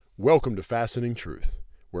Welcome to Fascinating Truth,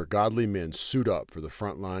 where godly men suit up for the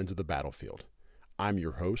front lines of the battlefield. I'm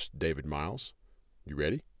your host, David Miles. You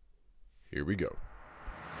ready? Here we go.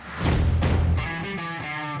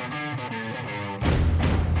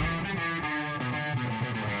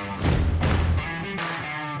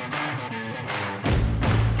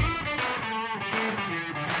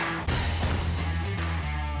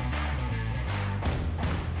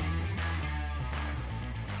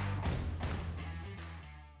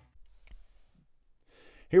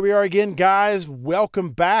 Here we are again, guys.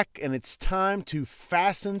 Welcome back, and it's time to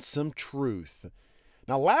fasten some truth.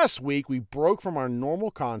 Now, last week, we broke from our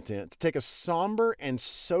normal content to take a somber and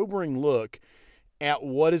sobering look at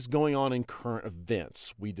what is going on in current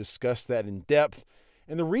events. We discussed that in depth,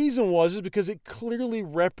 and the reason is because it clearly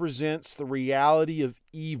represents the reality of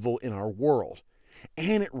evil in our world,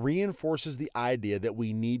 and it reinforces the idea that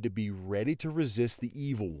we need to be ready to resist the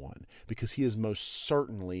evil one because he is most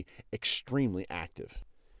certainly extremely active.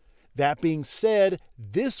 That being said,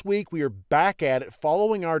 this week we are back at it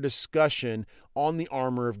following our discussion on the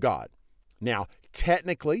armor of God. Now,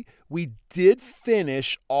 technically, we did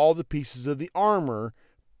finish all the pieces of the armor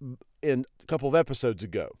in a couple of episodes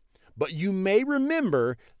ago. But you may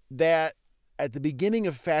remember that at the beginning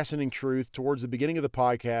of Fascinating Truth, towards the beginning of the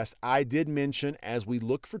podcast, I did mention as we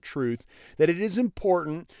look for truth that it is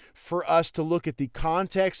important for us to look at the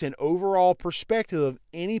context and overall perspective of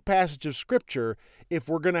any passage of Scripture if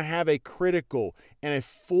we're going to have a critical and a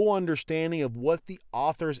full understanding of what the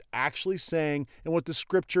author is actually saying and what the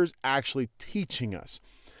Scripture is actually teaching us.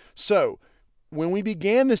 So, when we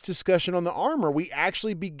began this discussion on the armor, we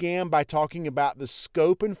actually began by talking about the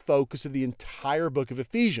scope and focus of the entire book of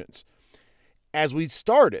Ephesians as we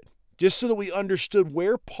started, just so that we understood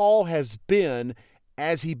where Paul has been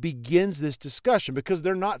as he begins this discussion, because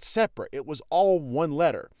they're not separate. It was all one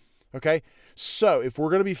letter, okay? So if we're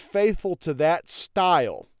going to be faithful to that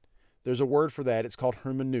style, there's a word for that. It's called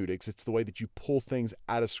hermeneutics. It's the way that you pull things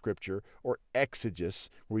out of Scripture, or exegesis,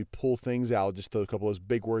 where we pull things out. Just throw a couple of those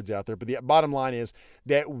big words out there. But the bottom line is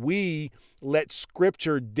that we let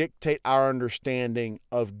Scripture dictate our understanding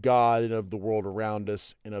of God and of the world around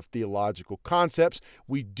us and of theological concepts.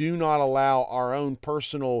 We do not allow our own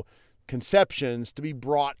personal conceptions to be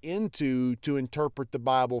brought into to interpret the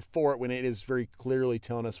Bible for it when it is very clearly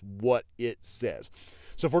telling us what it says.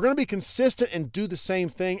 So if we're going to be consistent and do the same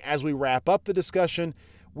thing as we wrap up the discussion,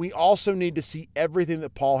 we also need to see everything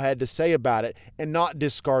that Paul had to say about it and not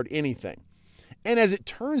discard anything. And as it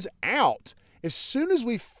turns out, as soon as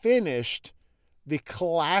we finished the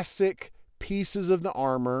classic pieces of the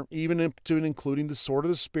armor, even to and including the sword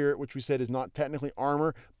of the Spirit, which we said is not technically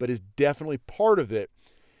armor, but is definitely part of it,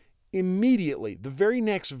 immediately, the very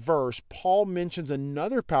next verse, Paul mentions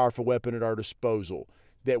another powerful weapon at our disposal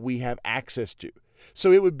that we have access to.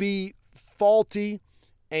 So it would be faulty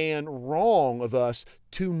and wrong of us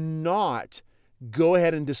to not go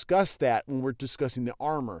ahead and discuss that when we're discussing the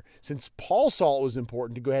armor, since Paul saw it was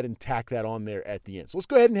important to go ahead and tack that on there at the end. So let's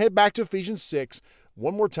go ahead and head back to Ephesians 6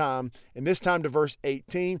 one more time, and this time to verse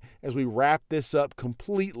 18 as we wrap this up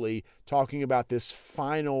completely, talking about this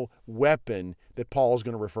final weapon that Paul is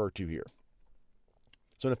going to refer to here.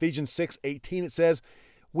 So in Ephesians 6:18 it says,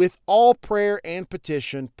 "With all prayer and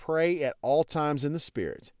petition, pray at all times in the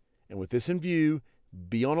Spirit. And with this in view,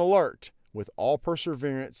 be on alert with all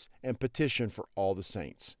perseverance and petition for all the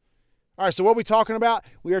saints." All right, so what are we talking about?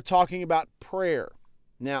 We are talking about prayer.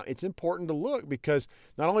 Now, it's important to look because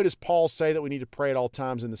not only does Paul say that we need to pray at all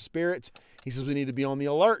times in the Spirit, he says we need to be on the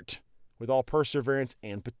alert with all perseverance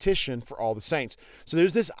and petition for all the saints. So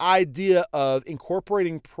there's this idea of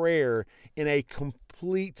incorporating prayer in a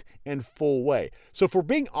complete and full way. So if we're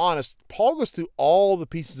being honest, Paul goes through all the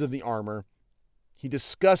pieces of the armor. He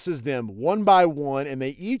discusses them one by one, and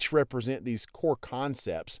they each represent these core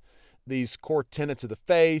concepts, these core tenets of the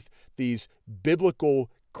faith, these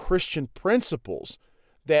biblical Christian principles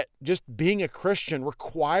that just being a Christian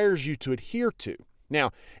requires you to adhere to.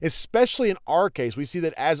 Now, especially in our case, we see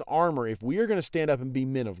that as armor, if we are going to stand up and be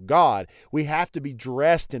men of God, we have to be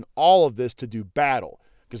dressed in all of this to do battle.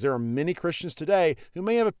 Because there are many Christians today who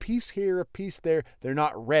may have a piece here, a piece there. They're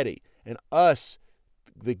not ready. And us,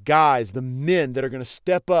 the guys, the men that are going to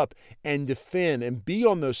step up and defend and be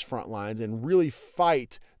on those front lines and really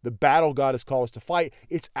fight the battle God has called us to fight,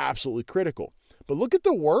 it's absolutely critical. But look at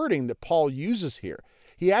the wording that Paul uses here.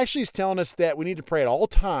 He actually is telling us that we need to pray at all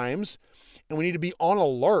times, and we need to be on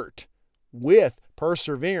alert with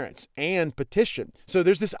perseverance and petition. So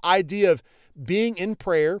there's this idea of being in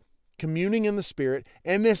prayer, communing in the Spirit,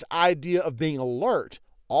 and this idea of being alert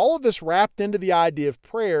All of this wrapped into the idea of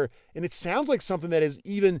prayer, and it sounds like something that is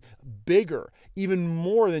even bigger, even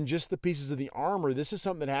more than just the pieces of the armor. This is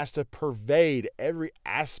something that has to pervade every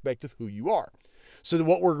aspect of who you are. So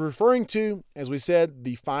what we're referring to, as we said,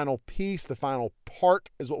 the final piece, the final part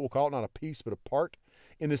is what we'll call it, not a piece, but a part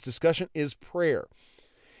in this discussion, is prayer.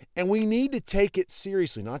 And we need to take it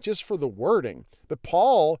seriously, not just for the wording, but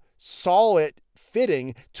Paul saw it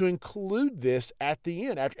fitting to include this at the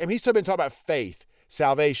end. He's been talking about faith,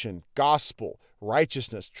 salvation, gospel,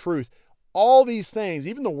 righteousness, truth, all these things,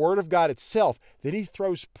 even the word of God itself. Then he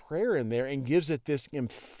throws prayer in there and gives it this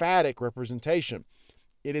emphatic representation.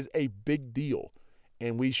 It is a big deal,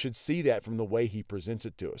 and we should see that from the way he presents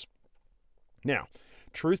it to us. Now,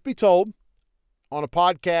 truth be told, on a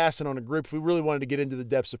podcast and on a group, if we really wanted to get into the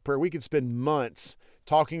depths of prayer, we could spend months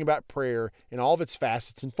talking about prayer in all of its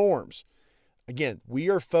facets and forms. Again, we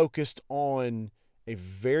are focused on a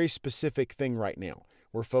very specific thing right now.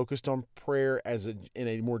 We're focused on prayer in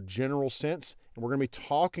a more general sense, and we're going to be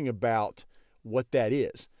talking about what that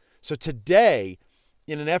is. So today,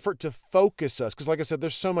 in an effort to focus us, because like I said,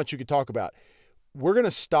 there's so much you could talk about, we're going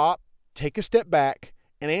to stop, take a step back,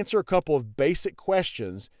 and answer a couple of basic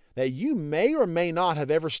questions that you may or may not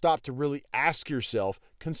have ever stopped to really ask yourself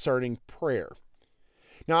concerning prayer.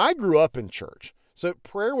 Now, I grew up in church, so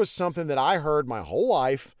prayer was something that I heard my whole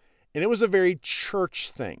life, and it was a very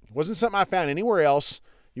church thing. It wasn't something I found anywhere else.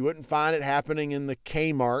 You wouldn't find it happening in the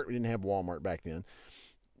Kmart. We didn't have Walmart back then.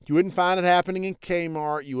 You wouldn't find it happening in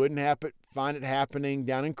Kmart. You wouldn't find it happening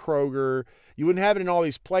down in Kroger. You wouldn't have it in all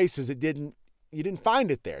these places. You didn't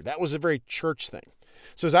find it there. That was a very church thing.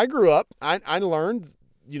 So as I grew up, I learned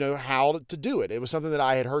how to do it. It was something that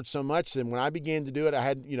I had heard so much. And when I began to do it,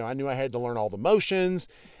 I knew I had to learn all the motions,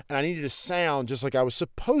 and I needed to sound just like I was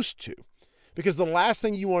supposed to. Because the last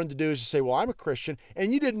thing you wanted to do is to say, well, I'm a Christian,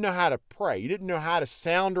 and you didn't know how to pray. You didn't know how to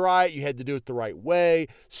sound right. You had to do it the right way,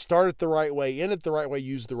 start it the right way, end it the right way,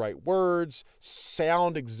 use the right words,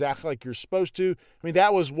 sound exactly like you're supposed to. I mean,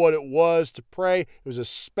 that was what it was to pray. It was a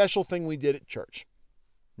special thing we did at church.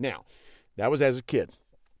 Now, that was as a kid.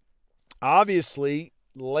 Obviously,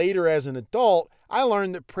 later as an adult, I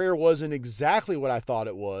learned that prayer wasn't exactly what I thought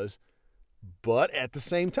it was. But at the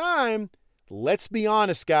same time, let's be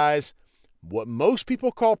honest, guys, what most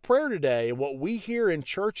people call prayer today and what we hear in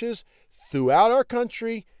churches throughout our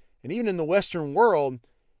country and even in the Western world,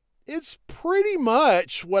 it's pretty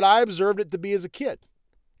much what I observed it to be as a kid.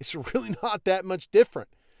 It's really not that much different.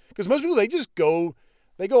 Because most people,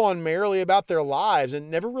 they go on merrily about their lives and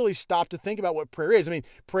never really stop to think about what prayer is. I mean,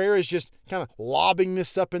 prayer is just kind of lobbing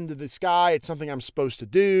this up into the sky. It's something I'm supposed to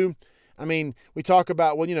do. I mean, we talk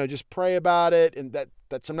about, just pray about it, and that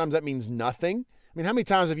sometimes that means nothing. I mean, how many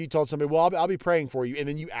times have you told somebody, well, I'll be praying for you, and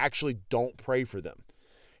then you actually don't pray for them?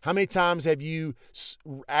 How many times have you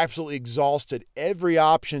absolutely exhausted every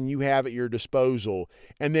option you have at your disposal,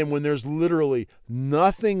 and then when there's literally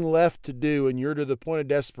nothing left to do and you're to the point of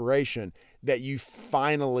desperation, that you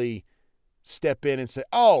finally step in and say,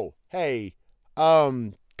 oh, hey,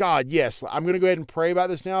 God, yes, I'm going to go ahead and pray about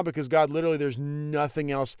this now because God, literally, there's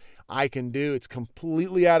nothing else I can do. It's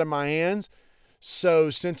completely out of my hands. So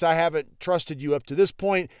since I haven't trusted you up to this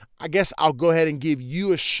point, I guess I'll go ahead and give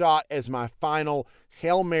you a shot as my final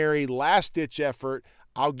Hail Mary last-ditch effort.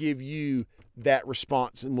 I'll give you that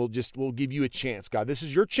response, and we'll give you a chance. God, this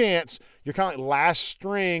is your chance. You're kind of like last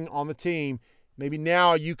string on the team. Maybe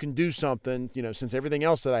now you can do something, since everything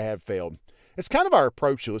else that I have failed. It's kind of our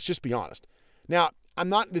approach to it. Let's just be honest. Now,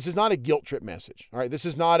 this is not a guilt trip message. All right. This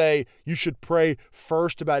is not you should pray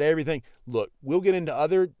first about everything. Look, we'll get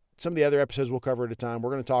into some of the other episodes we'll cover at a time.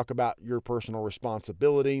 We're going to talk about your personal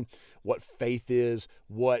responsibility, what faith is,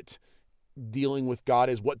 what dealing with God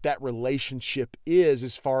is, what that relationship is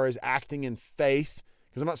as far as acting in faith.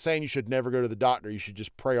 Because I'm not saying you should never go to the doctor. You should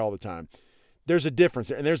just pray all the time. There's a difference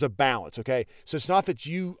there, and there's a balance, okay? So it's not that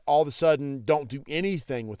you all of a sudden don't do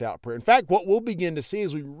anything without prayer. In fact, what we'll begin to see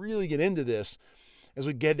as we really get into this, as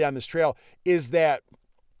we get down this trail, is that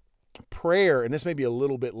prayer, and this may be a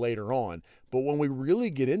little bit later on, but when we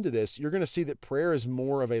really get into this, you're going to see that prayer is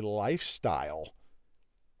more of a lifestyle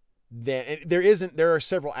than there are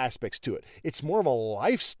several aspects to it. It's more of a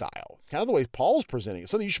lifestyle, kind of the way Paul's presenting it,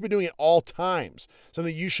 something you should be doing at all times,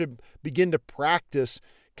 something you should begin to practice,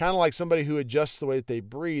 kind of like somebody who adjusts the way that they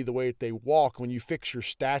breathe, the way that they walk, when you fix your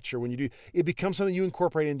stature, when you do, it becomes something you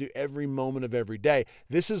incorporate into every moment of every day.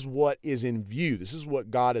 This is what is in view. This is what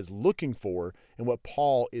God is looking for and what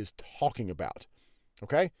Paul is talking about.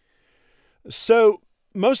 Okay? So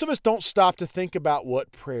most of us don't stop to think about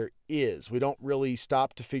what prayer is. We don't really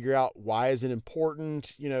stop to figure out why is it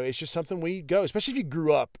important. It's just something we go, especially if you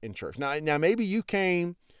grew up in church. Now maybe you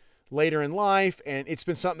came later in life and it's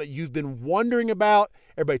been something that you've been wondering about.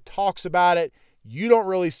 Everybody talks about it. You don't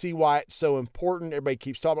really see why it's so important. Everybody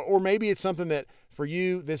keeps talking about it. Or maybe it's something that for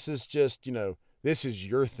you, this is just, this is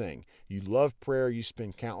your thing. You love prayer. You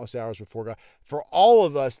spend countless hours before God. For all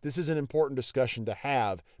of us, this is an important discussion to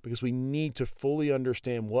have because we need to fully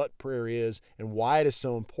understand what prayer is and why it is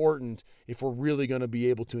so important if we're really going to be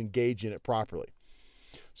able to engage in it properly.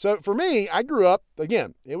 So for me, I grew up,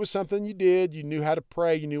 again, it was something you did. You knew how to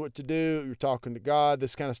pray. You knew what to do. You were talking to God,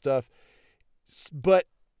 this kind of stuff. But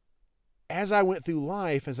as I went through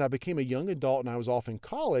life, as I became a young adult and I was off in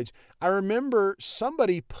college, I remember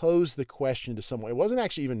somebody posed the question to someone. It wasn't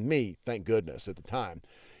actually even me, thank goodness, at the time.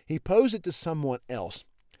 He posed it to someone else.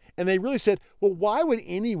 And they really said, well, why would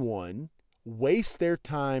anyone waste their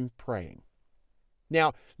time praying?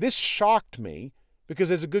 Now, this shocked me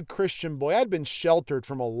because as a good Christian boy, I'd been sheltered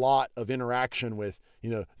from a lot of interaction with,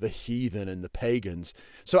 the heathen and the pagans.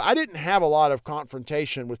 So I didn't have a lot of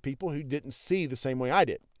confrontation with people who didn't see the same way I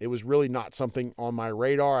did. It was really not something on my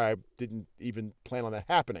radar. I didn't even plan on that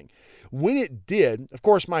happening. When it did, of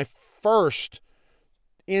course, my first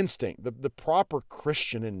instinct, the proper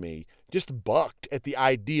Christian in me, just bucked at the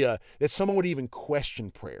idea that someone would even question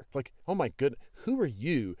prayer. Like, oh my goodness, who are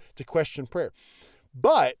you to question prayer?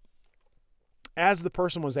 But as the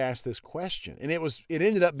person was asked this question, and it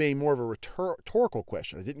ended up being more of a rhetorical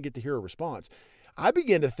question. I didn't get to hear a response. I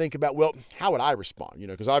began to think about, well, how would I respond?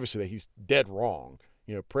 Because obviously he's dead wrong.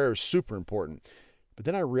 Prayer is super important. But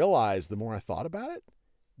then I realized the more I thought about it,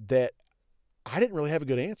 that I didn't really have a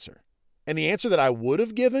good answer. And the answer that I would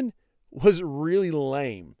have given was really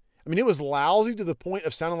lame. I mean, it was lousy to the point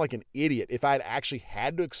of sounding like an idiot. If I had actually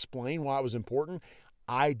had to explain why it was important,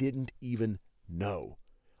 I didn't even know.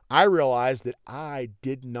 I realized that I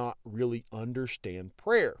did not really understand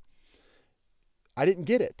prayer. I didn't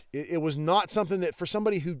get it. It was not something that for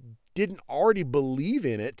somebody who didn't already believe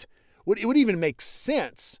in it, it would even make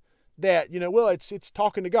sense that, well, it's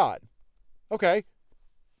talking to God. Okay.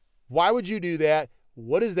 Why would you do that?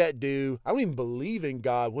 What does that do? I don't even believe in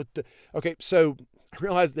God. Okay. So I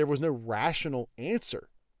realized there was no rational answer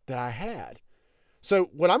that I had. So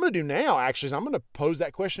what I'm going to do now actually is I'm going to pose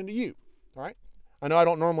that question to you. All right. I know I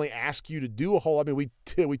don't normally ask you to do a whole,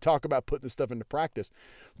 we talk about putting this stuff into practice,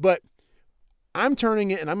 but I'm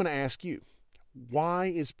turning it and I'm going to ask you, why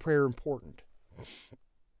is prayer important?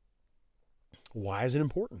 Why is it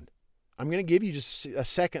important? I'm going to give you just a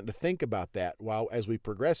second to think about that as we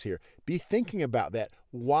progress here. Be thinking about that.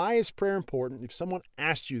 Why is prayer important? If someone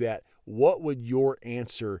asked you that, what would your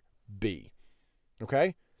answer be?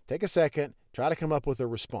 Okay? Take a second, try to come up with a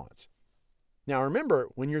response. Now remember,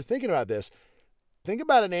 when you're thinking about this, think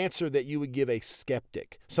about an answer that you would give a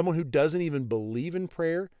skeptic, someone who doesn't even believe in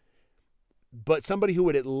prayer, but somebody who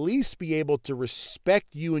would at least be able to respect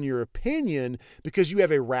you and your opinion because you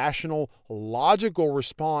have a rational, logical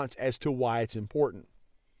response as to why it's important.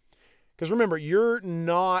 Because remember, you're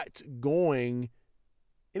not going,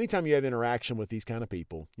 anytime you have interaction with these kind of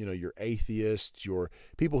people, you're atheists, you're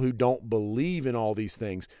people who don't believe in all these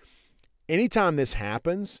things. Anytime this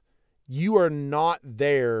happens, you are not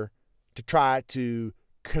there to try to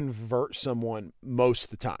convert someone most of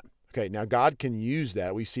the time. Okay, now God can use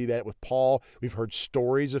that. We see that with Paul. We've heard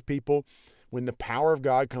stories of people. When the power of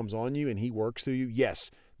God comes on you and he works through you,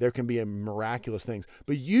 yes, there can be a miraculous things.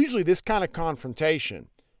 But usually this kind of confrontation,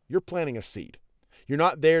 you're planting a seed. You're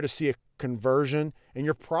not there to see a conversion, and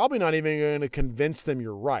you're probably not even going to convince them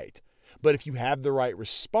you're right. But if you have the right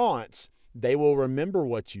response, they will remember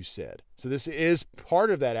what you said. So this is part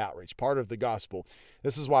of that outreach, part of the gospel.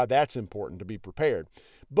 This is why that's important to be prepared.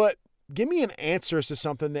 But give me an answer as to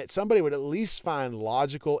something that somebody would at least find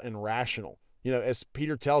logical and rational. As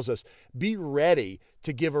Peter tells us, be ready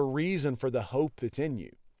to give a reason for the hope that's in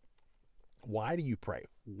you. Why do you pray?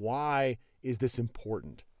 Why is this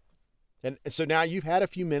important? And so now you've had a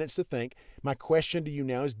few minutes to think. My question to you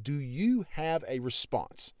now is, do you have a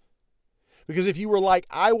response? Because if you were like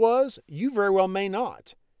I was, you very well may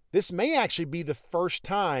not. This may actually be the first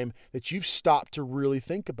time that you've stopped to really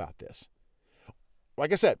think about this.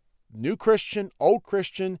 Like I said, new Christian, old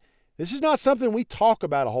Christian, this is not something we talk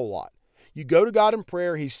about a whole lot. You go to God in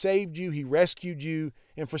prayer, he saved you, he rescued you,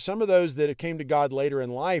 and for some of those that came to God later in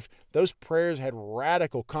life, those prayers had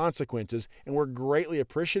radical consequences, and we're greatly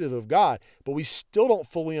appreciative of God, but we still don't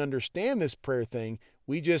fully understand this prayer thing.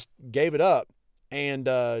 We just gave it up, and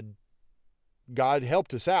God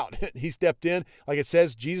helped us out. He stepped in. Like it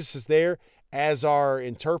says, Jesus is there as our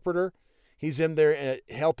interpreter. He's in there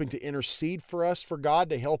helping to intercede for us, for God,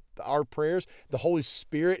 to help our prayers. The Holy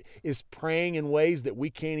Spirit is praying in ways that we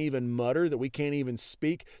can't even mutter, that we can't even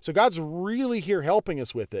speak. So God's really here helping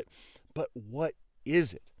us with it. But what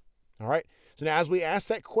is it? All right. So now as we ask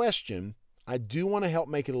that question, I do want to help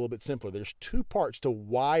make it a little bit simpler. There's two parts to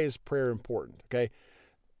why is prayer important, okay?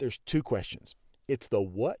 There's two questions. It's the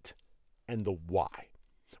what and the why.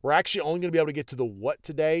 We're actually only going to be able to get to the what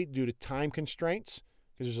today due to time constraints,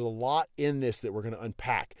 because there's a lot in this that we're going to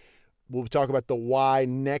unpack. We'll talk about the why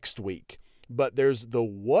next week, but there's the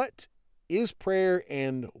what is prayer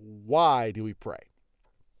and why do we pray.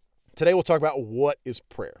 Today we'll talk about what is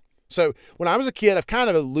prayer. So when I was a kid, I've kind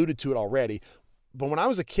of alluded to it already, but when I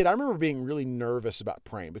was a kid, I remember being really nervous about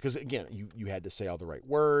praying because, again, you had to say all the right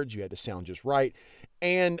words, you had to sound just right,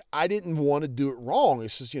 and I didn't want to do it wrong.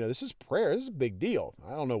 It's just, this is prayer. This is a big deal.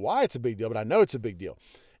 I don't know why it's a big deal, but I know it's a big deal.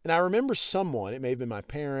 And I remember someone, it may have been my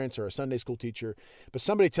parents or a Sunday school teacher, but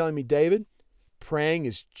somebody telling me, David, praying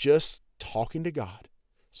is just talking to God.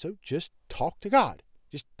 So just talk to God.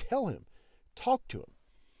 Just tell him. Talk to him.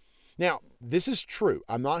 Now, this is true.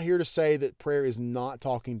 I'm not here to say that prayer is not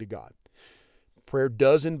talking to God. Prayer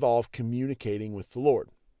does involve communicating with the Lord,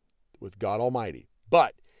 with God Almighty,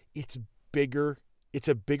 but it's bigger. It's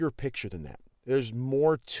a bigger picture than that. There's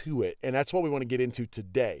more to it, and that's what we want to get into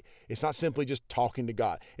today. It's not simply just talking to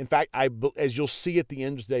God. In fact, as you'll see at the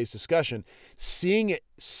end of today's discussion, seeing it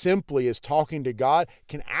simply as talking to God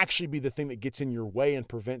can actually be the thing that gets in your way and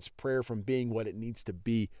prevents prayer from being what it needs to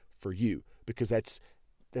be for you, because that's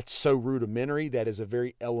so rudimentary. That is a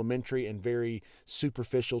very elementary and very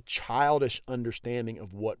superficial, childish understanding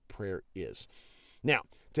of what prayer is. Now,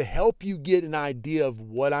 to help you get an idea of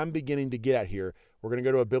what I'm beginning to get at here, we're going to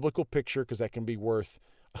go to a biblical picture because that can be worth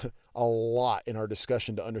a lot in our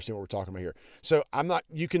discussion to understand what we're talking about here. So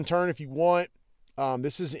you can turn if you want.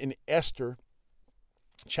 This is in Esther,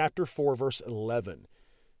 chapter 4, verse 11.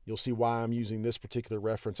 You'll see why I'm using this particular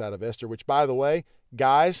reference out of Esther, which, by the way,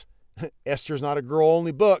 guys, Esther's not a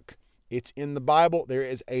girl-only book. It's in the Bible. There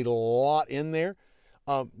is a lot in there.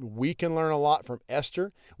 We can learn a lot from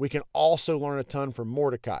Esther. We can also learn a ton from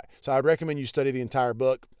Mordecai. So I'd recommend you study the entire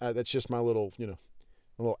book. That's just my little,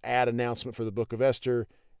 a little ad announcement for the book of Esther.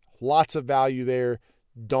 Lots of value there.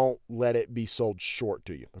 Don't let it be sold short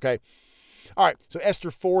to you. Okay. All right. So Esther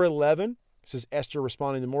 4:11 says Esther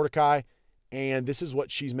responding to Mordecai, and this is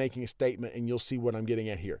what she's making a statement, and you'll see what I'm getting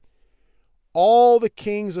at here. All the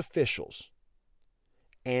king's officials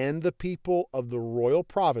and the people of the royal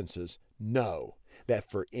provinces know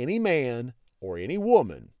that for any man or any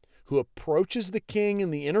woman who approaches the king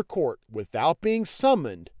in the inner court without being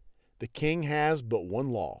summoned, the king has but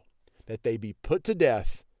one law, that they be put to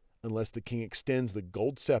death unless the king extends the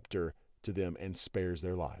gold scepter to them and spares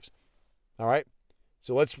their lives. All right,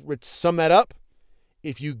 so let's sum that up.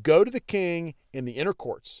 If you go to the king in the inner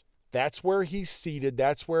courts, that's where he's seated.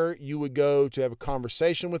 That's where you would go to have a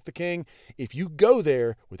conversation with the king. If you go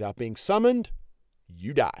there without being summoned,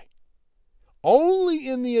 you die. Only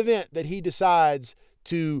in the event that he decides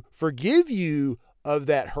to forgive you of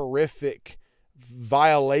that horrific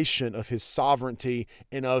violation of his sovereignty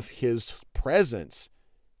and of his presence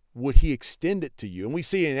would he extend it to you. And we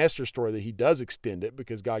see in Esther's story that he does extend it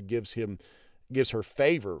because God gives her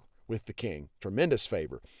favor with the king, tremendous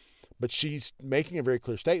favor. But she's making a very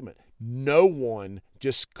clear statement. No one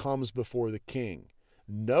just comes before the king.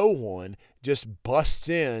 No one just busts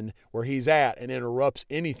in where he's at and interrupts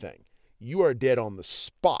anything. You are dead on the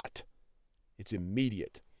spot. It's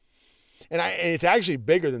immediate. And it's actually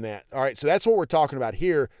bigger than that. All right, so that's what we're talking about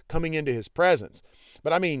here, coming into his presence.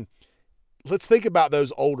 But I mean, let's think about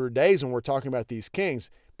those older days when we're talking about these kings.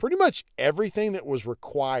 Pretty much everything that was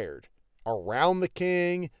required around the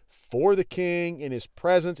king, for the king, in his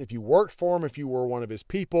presence, if you worked for him, if you were one of his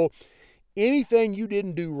people, anything you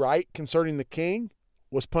didn't do right concerning the king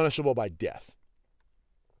was punishable by death.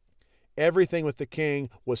 Everything with the king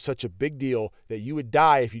was such a big deal that you would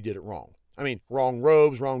die if you did it wrong. I mean, wrong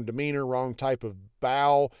robes, wrong demeanor, wrong type of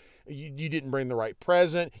bow. You didn't bring the right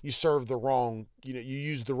present. You served the wrong, you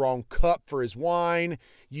used the wrong cup for his wine.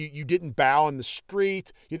 You didn't bow in the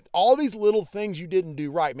street. All these little things you didn't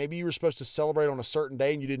do right. Maybe you were supposed to celebrate on a certain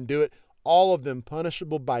day and you didn't do it. All of them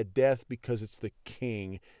punishable by death because it's the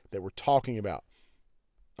king that we're talking about.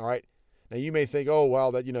 All right. Now you may think, oh,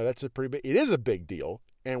 well, that's a pretty big, it is a big deal.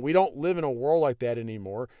 And we don't live in a world like that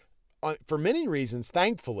anymore for many reasons,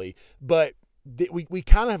 thankfully, but we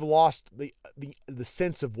kind of have lost the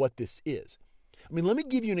sense of what this is. I mean, let me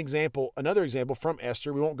give you another example from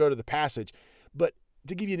Esther. We won't go to the passage, but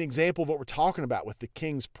to give you an example of what we're talking about with the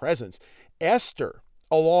king's presence, Esther,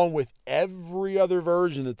 along with every other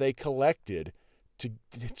virgin that they collected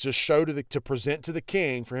to show to present to the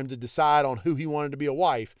king for him to decide on who he wanted to be a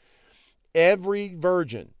wife. Every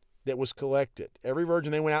virgin that was collected, every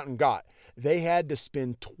virgin they went out and got, they had to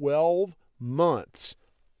spend 12 months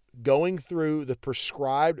going through the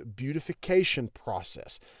prescribed beautification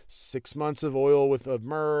process. 6 months of oil of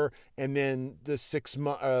myrrh, and then the 6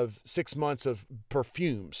 months of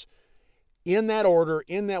perfumes. In that order,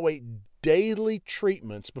 in that way, daily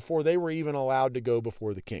treatments before they were even allowed to go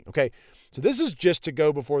before the king. Okay, so this is just to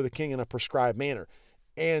go before the king in a prescribed manner.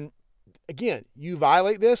 And again, you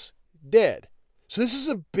violate this, dead. So this is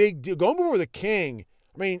a big deal. Going before the king,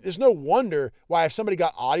 I mean, there's no wonder why if somebody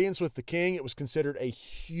got audience with the king, it was considered a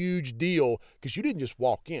huge deal, because you didn't just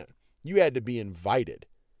walk in. You had to be invited.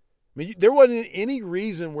 I mean, there wasn't any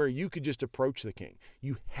reason where you could just approach the king.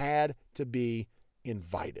 You had to be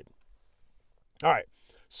invited. All right,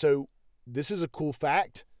 so this is a cool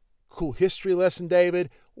fact, cool history lesson, David.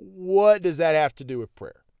 What does that have to do with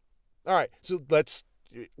prayer? All right, so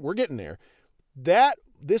we're getting there.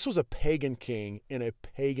 This was a pagan king in a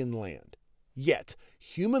pagan land. Yet,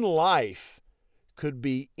 human life could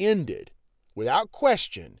be ended without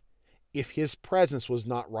question if his presence was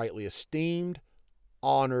not rightly esteemed,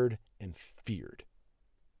 honored, and feared.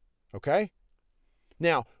 Okay?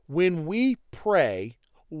 Now, when we pray,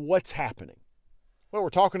 what's happening? Well, we're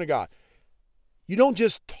talking to God. You don't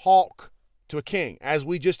just talk to a king, as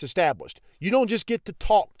we just established. You don't just get to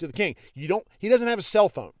talk to the king. He doesn't have a cell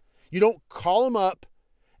phone. You don't call him up.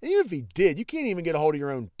 And even if he did, you can't even get a hold of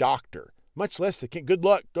your own doctor, much less the king. Good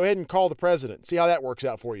luck. Go ahead and call the president. See how that works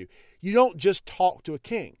out for you. You don't just talk to a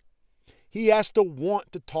king. He has to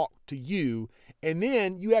want to talk to you, and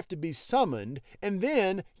then you have to be summoned, and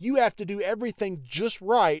then you have to do everything just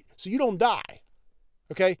right so you don't die.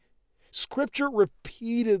 Okay? Scripture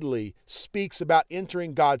repeatedly speaks about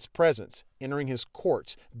entering God's presence, entering his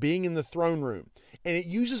courts, being in the throne room. And it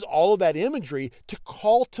uses all of that imagery to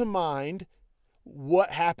call to mind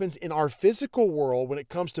what happens in our physical world when it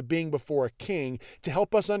comes to being before a king, to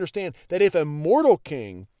help us understand that if a mortal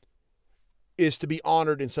king is to be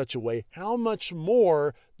honored in such a way, how much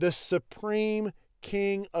more the supreme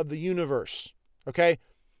king of the universe, okay?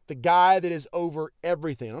 The guy that is over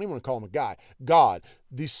everything. I don't even want to call him a guy. God,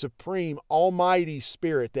 the supreme almighty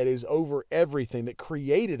spirit that is over everything, that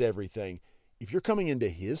created everything. If you're coming into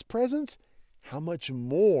his presence, how much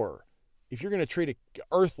more, if you're going to treat an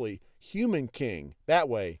earthly human king that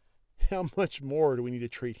way, how much more do we need to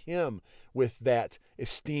treat him with that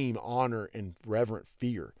esteem, honor, and reverent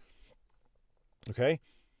fear? Okay?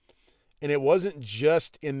 And it wasn't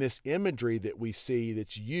just in this imagery that we see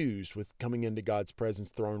that's used with coming into God's presence,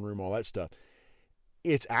 throne room, all that stuff.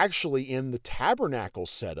 It's actually in the tabernacle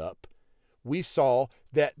setup. We saw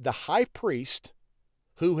that the high priest,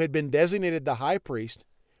 who had been designated the high priest,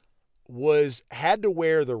 had to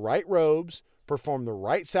wear the right robes, perform the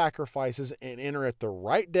right sacrifices, and enter at the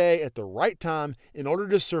right day, at the right time, in order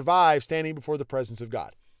to survive standing before the presence of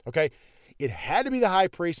God. Okay? It had to be the high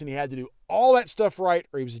priest, and he had to do all that stuff right,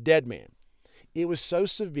 or he was a dead man. It was so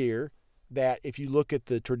severe that if you look at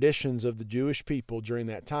the traditions of the Jewish people during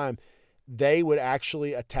that time, they would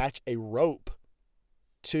actually attach a rope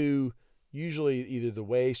to usually either the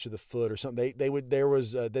waist or the foot or something.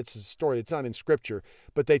 That's a story. It's not in scripture,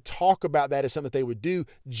 but they talk about that as something that they would do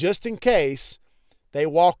just in case they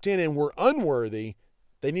walked in and were unworthy.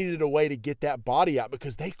 They needed a way to get that body out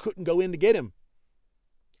because they couldn't go in to get him,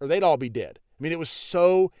 or they'd all be dead. I mean, it was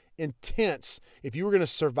so intense. If you were going to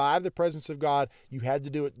survive the presence of God, you had to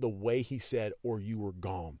do it the way he said, or you were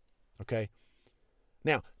gone. Okay?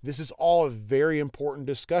 Now, this is all a very important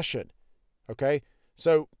discussion. Okay?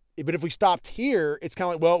 So, but if we stopped here, it's kind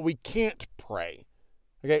of like, well, we can't pray.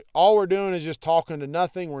 Okay? All we're doing is just talking to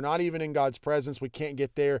nothing. We're not even in God's presence. We can't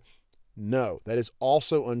get there. No, that is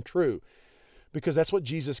also untrue, because that's what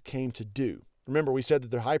Jesus came to do. Remember, we said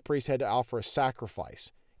that the high priest had to offer a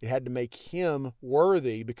sacrifice. It had to make him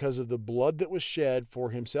worthy because of the blood that was shed for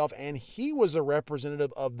himself, and he was a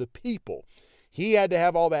representative of the people. He had to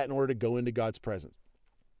have all that in order to go into God's presence.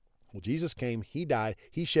 Well, Jesus came, he died,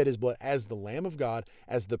 he shed his blood as the Lamb of God,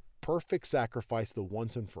 as the perfect sacrifice, the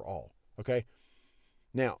once and for all. Okay?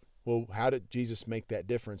 Now, well, how did Jesus make that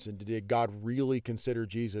difference? And did God really consider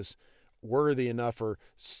Jesus worthy enough or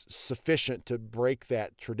sufficient to break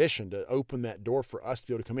that tradition, to open that door for us to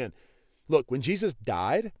be able to come in? Look, when Jesus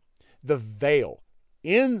died, the veil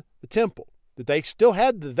in the temple, that they still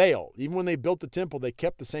had the veil. Even when they built the temple, they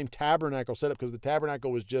kept the same tabernacle setup, because the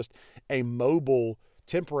tabernacle was just a mobile,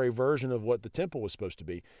 temporary version of what the temple was supposed to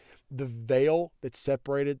be. The veil that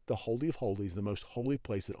separated the Holy of Holies, the most holy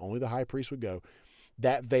place that only the high priest would go,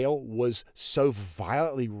 that veil was so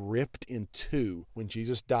violently ripped in two when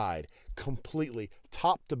Jesus died, completely,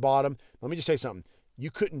 top to bottom. Let me just say something.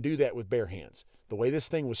 You couldn't do that with bare hands. The way this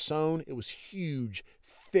thing was sewn, it was huge,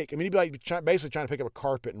 thick. I mean, you'd be like basically trying to pick up a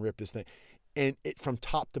carpet and rip this thing. And from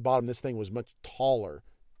top to bottom, this thing was much taller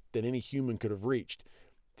than any human could have reached.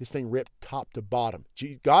 This thing ripped top to bottom.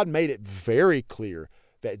 God made it very clear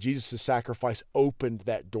that Jesus' sacrifice opened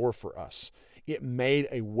that door for us. It made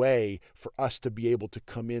a way for us to be able to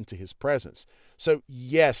come into his presence. So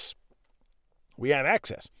yes, we have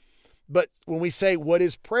access. But when we say, what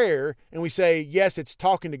is prayer? And we say, yes, it's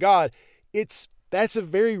talking to God. That's a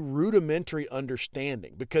very rudimentary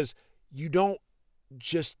understanding, because you don't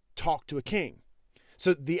just talk to a king.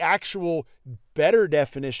 So the actual better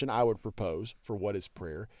definition I would propose for what is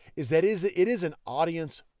prayer is that it is an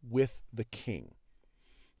audience with the king.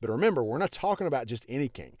 But remember, we're not talking about just any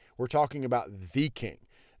king. We're talking about the king,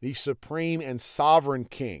 the supreme and sovereign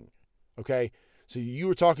king. Okay? So you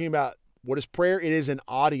were talking about what is prayer? It is an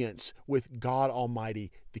audience with God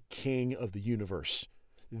Almighty, the King of the universe.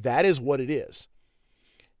 That is what it is.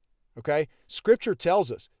 Okay? Scripture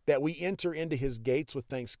tells us that we enter into his gates with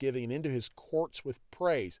thanksgiving and into his courts with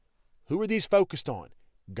praise. Who are these focused on?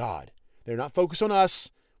 God. They're not focused on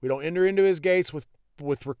us. We don't enter into his gates with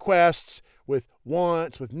requests, with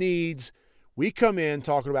wants, with needs. We come in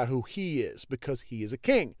talking about who he is, because he is a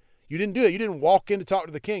king. You didn't do it. You didn't walk in to talk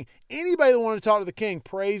to the king. Anybody that wanted to talk to the king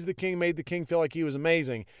praised the king, made the king feel like he was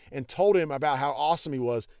amazing, and told him about how awesome he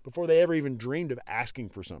was before they ever even dreamed of asking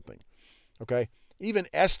for something. Okay? Even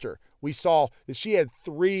Esther, we saw that she had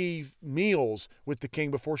 3 meals with the king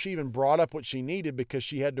before she even brought up what she needed, because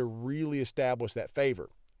she had to really establish that favor.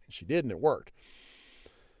 And she did, and it worked.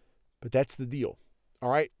 But that's the deal. All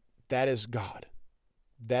right? That is God.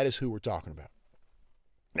 That is who we're talking about.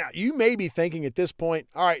 Now, you may be thinking at this point,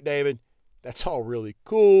 all right, David, that's all really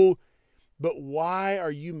cool, but why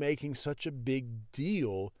are you making such a big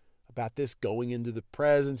deal about this going into the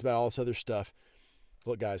presence, about all this other stuff?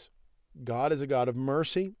 Look, guys, God is a God of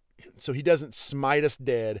mercy, so he doesn't smite us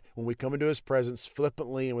dead when we come into his presence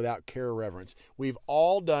flippantly and without care or reverence. We've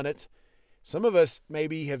all done it. Some of us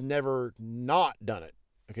maybe have never not done it.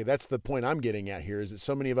 Okay, that's the point I'm getting at here, is that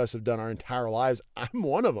so many of us have done our entire lives. I'm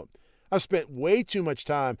one of them. I've spent way too much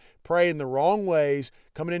time praying the wrong ways,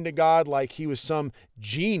 coming into God like he was some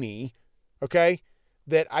genie, okay,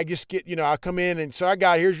 that I just get, I come in and so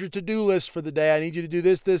here's your to-do list for the day. I need you to do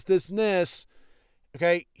this, this, this, and this.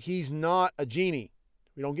 Okay, he's not a genie.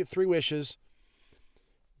 We don't get 3 wishes.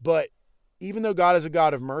 But even though God is a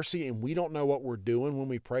God of mercy and we don't know what we're doing when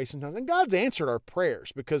we pray sometimes, and God's answered our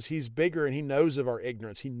prayers because he's bigger and he knows of our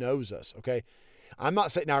ignorance. He knows us, okay? I'm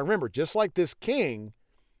not saying, now remember, just like this king,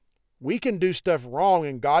 we can do stuff wrong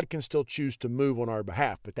and God can still choose to move on our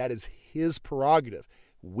behalf, but that is his prerogative.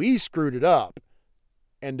 We screwed it up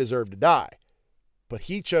and deserve to die. But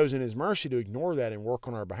he chose in his mercy to ignore that and work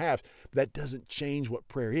on our behalf. But that doesn't change what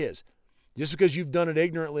prayer is. Just because you've done it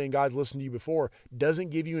ignorantly and God's listened to you before doesn't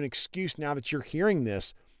give you an excuse now that you're hearing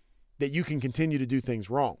this that you can continue to do things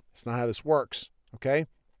wrong. It's not how this works, okay?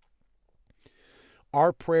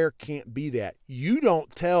 Our prayer can't be that. You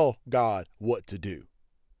don't tell God what to do.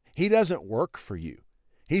 He doesn't work for you.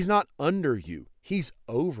 He's not under you. He's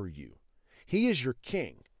over you. He is your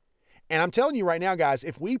king. And I'm telling you right now, guys,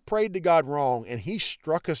 if we prayed to God wrong and he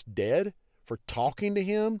struck us dead for talking to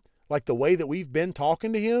him like the way that we've been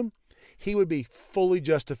talking to him, he would be fully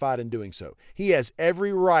justified in doing so. He has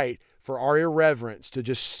every right for our irreverence to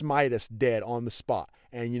just smite us dead on the spot.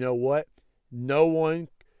 And you know what? No one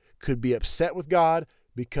could be upset with God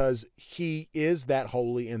because he is that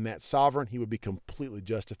holy and that sovereign. He would be completely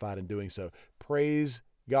justified in doing so. Praise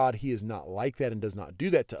God, he is not like that and does not do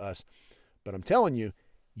that to us. But I'm telling you,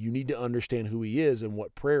 you need to understand who he is and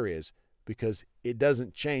what prayer is, because it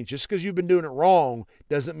doesn't change. Just because you've been doing it wrong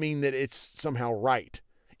doesn't mean that it's somehow right.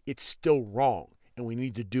 It's still wrong, and we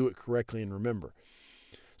need to do it correctly and remember.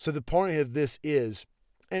 So the point of this is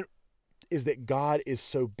that God is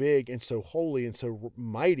so big and so holy and so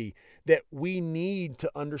mighty that we need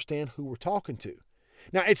to understand who we're talking to.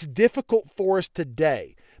 Now, it's difficult for us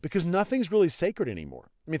today because nothing's really sacred anymore.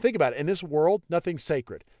 I mean, think about it. In this world, nothing's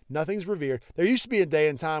sacred. Nothing's revered. There used to be a day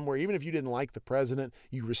and time where even if you didn't like the president,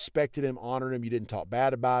 you respected him, honored him, you didn't talk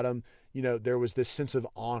bad about him. You know, there was this sense of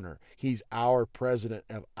honor. He's our president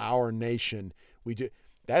of our nation.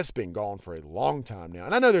 That's been gone for a long time now.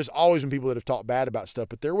 And I know there's always been people that have talked bad about stuff,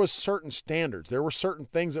 but there was certain standards. There were certain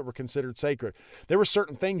things that were considered sacred. There were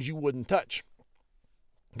certain things you wouldn't touch.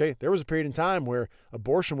 Okay, there was a period in time where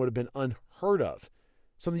abortion would have been unheard of,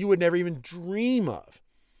 something you would never even dream of.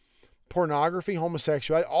 pornography,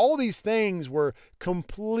 homosexuality, all these things were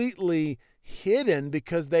completely hidden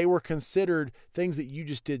because they were considered things that you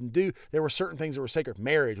just didn't do. There were certain things that were sacred.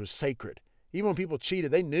 Marriage was sacred. Even when people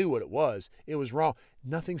cheated, they knew what it was. It was wrong.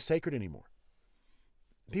 Nothing's sacred anymore.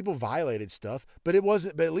 People violated stuff, but it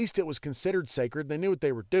wasn't, but at least it was considered sacred. They knew what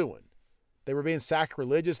they were doing. They were being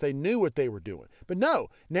sacrilegious. They knew what they were doing. But no,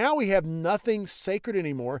 now we have nothing sacred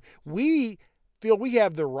anymore. We feel we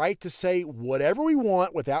have the right to say whatever we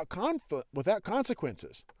want without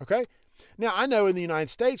consequences. Okay? Now, I know in the United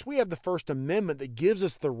States, we have the First Amendment that gives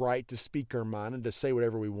us the right to speak our mind and to say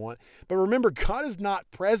whatever we want. But remember, God is not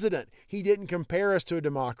president. He didn't compare us to a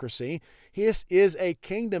democracy. His is a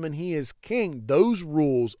kingdom and he is king. Those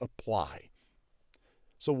rules apply.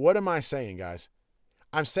 So what am I saying, guys?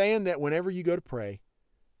 I'm saying that whenever you go to pray,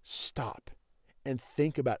 stop and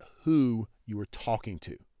think about who you are talking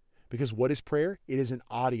to. Because what is prayer? It is an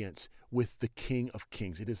audience with the King of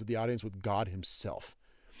Kings. It is the audience with God himself.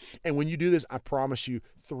 And when you do this, I promise you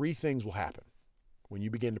 3 things will happen. When you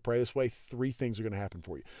begin to pray this way, 3 things are going to happen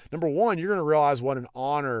for you. Number 1, you're going to realize what an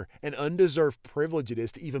honor and undeserved privilege it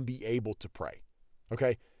is to even be able to pray.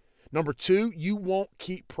 Okay? Number 2, you won't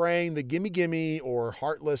keep praying the gimme or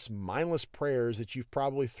heartless, mindless prayers that you've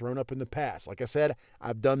probably thrown up in the past. Like I said,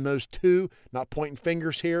 I've done those too, not pointing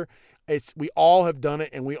fingers here. We all have done it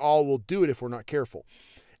and we all will do it if we're not careful.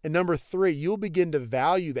 And number 3, you'll begin to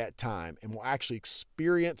value that time and will actually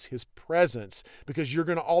experience his presence because you're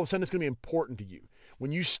going to, all of a sudden, it's going to be important to you.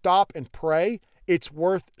 When you stop and pray, it's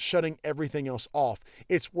worth shutting everything else off.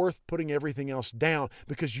 It's worth putting everything else down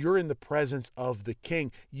because you're in the presence of the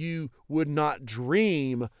King. You would not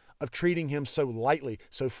dream of treating him so lightly,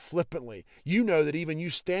 so flippantly. You know that even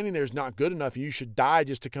you standing there is not good enough and you should die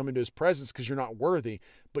just to come into his presence because you're not worthy,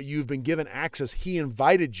 but you've been given access. He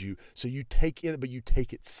invited you, so you take it, but you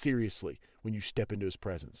take it seriously when you step into his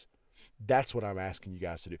presence. That's what I'm asking you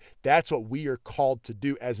guys to do. That's what we are called to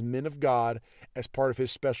do as men of God, as part of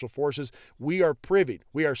his special forces. We are privy.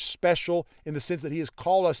 We are special in the sense that he has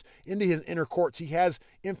called us into his inner courts. He has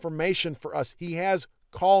information for us. He has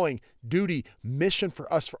calling, duty, mission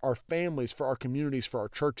for us, for our families, for our communities, for our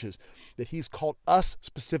churches, that he's called us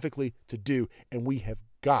specifically to do. And we have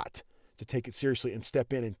got to take it seriously and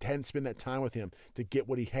step in and spend that time with him to get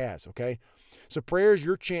what he has, okay? So prayer is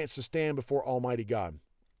your chance to stand before Almighty God.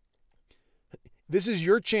 This is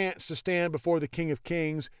your chance to stand before the King of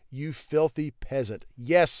Kings, you filthy peasant.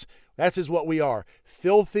 Yes, that is what we are.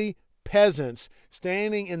 Filthy peasants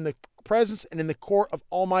standing in the presence and in the court of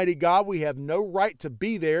Almighty God. We have no right to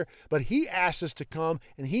be there, but he asked us to come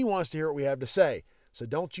and he wants to hear what we have to say. So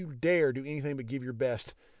don't you dare do anything but give your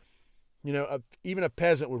best. You know, even a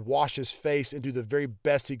peasant would wash his face and do the very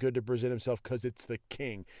best he could to present himself because it's the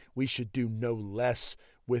King. We should do no less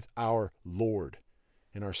with our Lord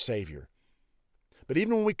and our Savior. But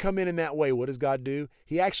even when we come in that way, what does God do?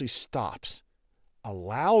 He actually stops,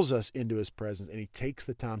 allows us into his presence, and he takes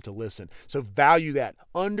the time to listen. So value that.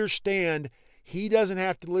 Understand he doesn't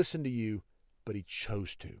have to listen to you, but he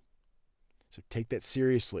chose to. So take that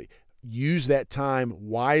seriously. Use that time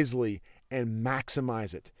wisely and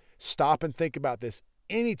maximize it. Stop and think about this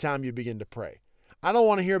anytime you begin to pray. I don't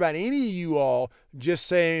want to hear about any of you all just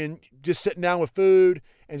sitting down with food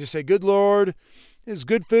and just say, good Lord, it's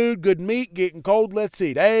good food, good meat, getting cold, let's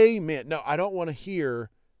eat. Amen. No, I don't want to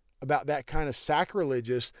hear about that kind of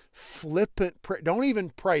sacrilegious, flippant prayer. Don't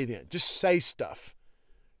even pray then. Just say stuff.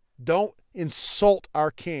 Don't insult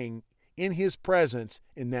our King in his presence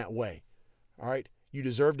in that way. All right? You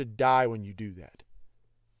deserve to die when you do that.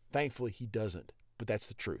 Thankfully, he doesn't, but that's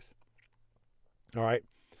the truth. All right?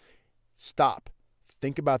 Stop.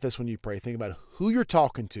 Think about this when you pray. Think about who you're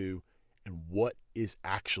talking to and what is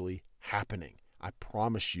actually happening. I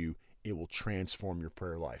promise you it will transform your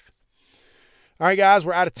prayer life. All right, guys,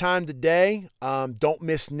 we're out of time today. Don't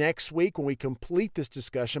miss next week when we complete this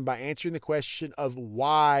discussion by answering the question of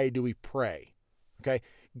why do we pray? Okay,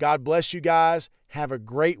 God bless you guys. Have a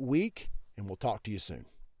great week, and we'll talk to you soon.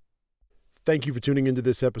 Thank you for tuning into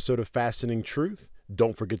this episode of Fascinating Truth.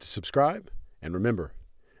 Don't forget to subscribe. And remember,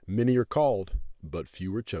 many are called, but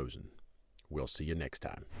few are chosen. We'll see you next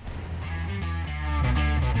time.